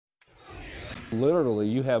Literally,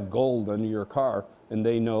 you have gold under your car, and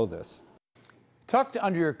they know this. Tucked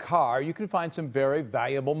under your car, you can find some very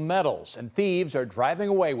valuable metals, and thieves are driving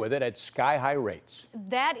away with it at sky-high rates.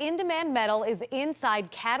 That in-demand metal is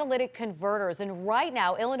inside catalytic converters, and right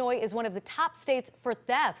now, Illinois is one of the top states for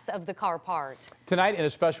thefts of the car part. Tonight, in a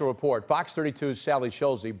special report, Fox 32's Sally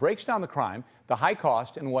Schulze breaks down the crime, the high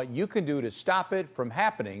cost, and what you can do to stop it from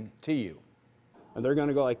happening to you. And they're going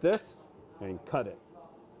to go like this and cut it.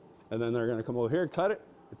 And then they're going to come over here and cut it.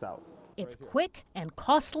 It's out. It's quick and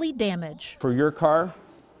costly damage. For your car,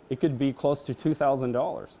 it could be close to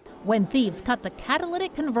 $2,000. When thieves cut the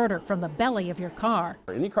catalytic converter from the belly of your car.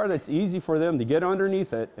 Any car that's easy for them to get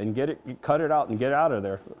underneath it and cut it out and get out of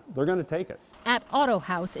there, they're going to take it. At Auto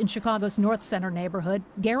House in Chicago's North Center neighborhood,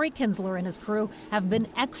 Gary Kinsler and his crew have been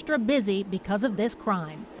extra busy because of this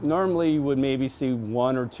crime. Normally you would maybe see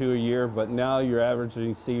 1 or 2 a year, but now you're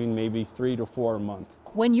averaging seeing maybe 3 to 4 a month.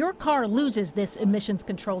 When your car loses this emissions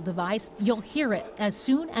control device, you'll hear it as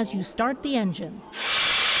soon as you start the engine.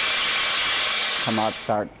 Come out,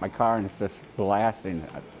 start my car, and it's just blasting.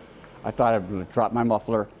 I thought I would drop my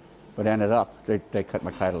muffler, but ended up, they cut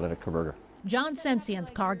my catalytic converter. John Sensian's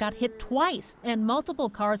car got hit twice, and multiple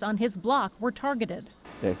cars on his block were targeted.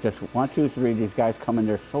 It's just 1, 2, 3, these guys come in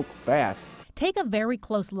there so fast. Take a very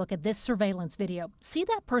close look at this surveillance video. See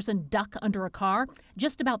that person duck under a car?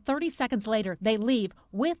 Just about 30 seconds later, they leave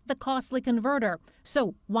with the costly converter.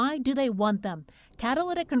 So why do they want them?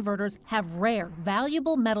 Catalytic converters have rare,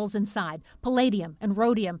 valuable metals inside, palladium and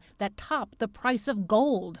rhodium, that top the price of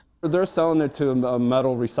gold. They're selling it to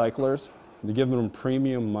metal recyclers. They're giving them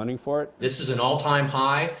premium money for it. This is an all-time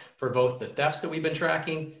high for both the thefts that we've been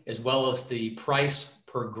tracking, as well as the price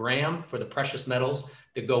per gram for the precious metals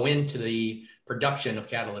that go into the production of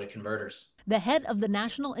catalytic converters. The head of the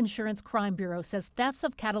National Insurance Crime Bureau says thefts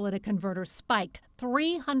of catalytic converters spiked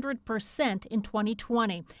 300% in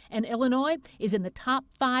 2020, and Illinois is in the top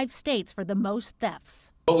 5 states for the most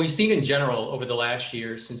thefts. What we've seen in general over the last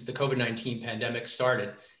year since the COVID-19 pandemic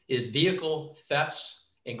started is vehicle thefts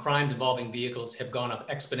and crimes involving vehicles have gone up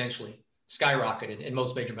exponentially, skyrocketed in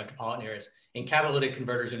most major metropolitan areas, and catalytic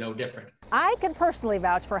converters are no different. I can personally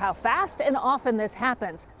vouch for how fast and often this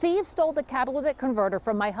happens. Thieves stole the catalytic converter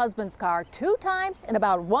from my husband's car 2 times in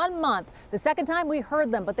about 1 month. The second time we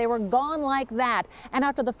heard them, but they were gone like that. And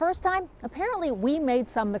after the first time, apparently we made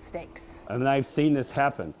some mistakes. And I've seen this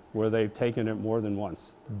happen where they've taken it more than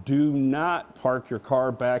once. Do not park your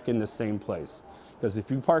car back in the same place, because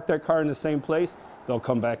if you park that car in the same place, they'll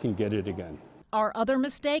come back and get it again. Our other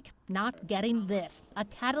mistake, not getting this, a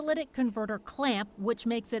catalytic converter clamp, which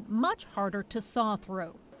makes it much harder to saw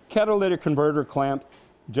through. Catalytic converter clamp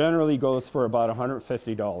generally goes for about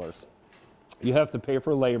 $150. You have to pay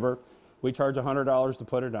for labor. We charge $100 to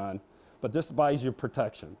put it on, but this buys you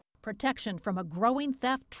protection. Protection from a growing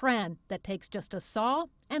theft trend that takes just a saw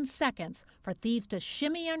and seconds for thieves to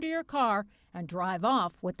shimmy under your car and drive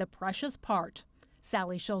off with the precious part.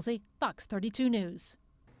 Sally Schulze, Fox 32 News.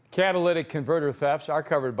 Catalytic converter thefts are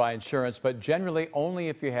covered by insurance, but generally only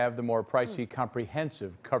if you have the more pricey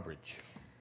comprehensive coverage.